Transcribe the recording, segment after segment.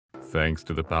Thanks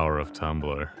to the power of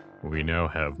Tumblr, we now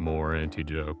have more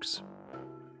anti-jokes.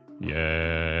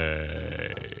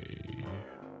 Yay.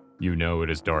 You know it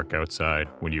is dark outside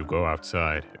when you go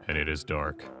outside and it is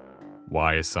dark.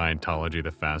 Why is Scientology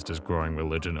the fastest growing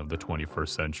religion of the 21st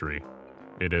century?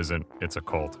 It isn't, it's a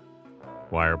cult.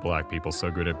 Why are black people so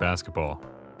good at basketball?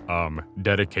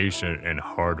 Dedication and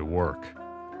hard work.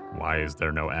 Why is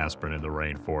there no aspirin in the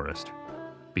rainforest?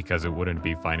 Because it wouldn't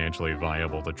be financially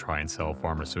viable to try and sell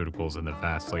pharmaceuticals in the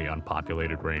vastly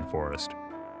unpopulated rainforest.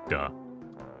 Duh.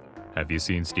 Have you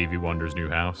seen Stevie Wonder's new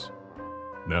house?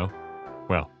 No?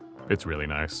 Well, it's really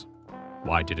nice.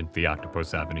 Why didn't the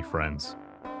octopus have any friends?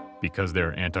 Because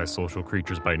they're antisocial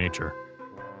creatures by nature.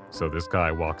 So this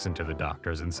guy walks into the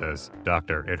doctor's and says,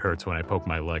 "Doctor, it hurts when I poke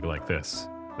my leg like this."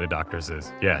 The doctor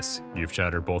says, "Yes, you've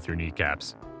shattered both your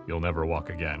kneecaps. You'll never walk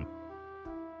again."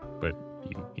 But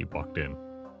he walked in.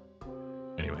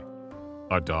 Anyway,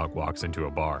 a dog walks into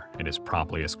a bar and is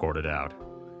promptly escorted out,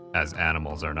 as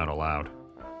animals are not allowed.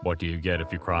 What do you get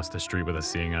if you cross the street with a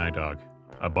seeing eye dog?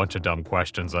 A bunch of dumb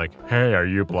questions like, "Hey, are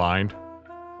you blind?"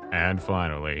 And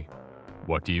finally,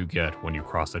 what do you get when you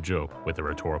cross a joke with a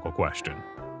rhetorical question?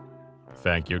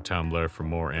 Thank you, Tumblr, for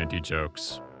more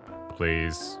anti-jokes.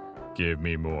 Please give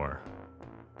me more.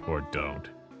 Or don't.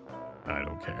 I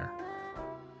don't care.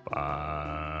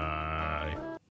 Bye.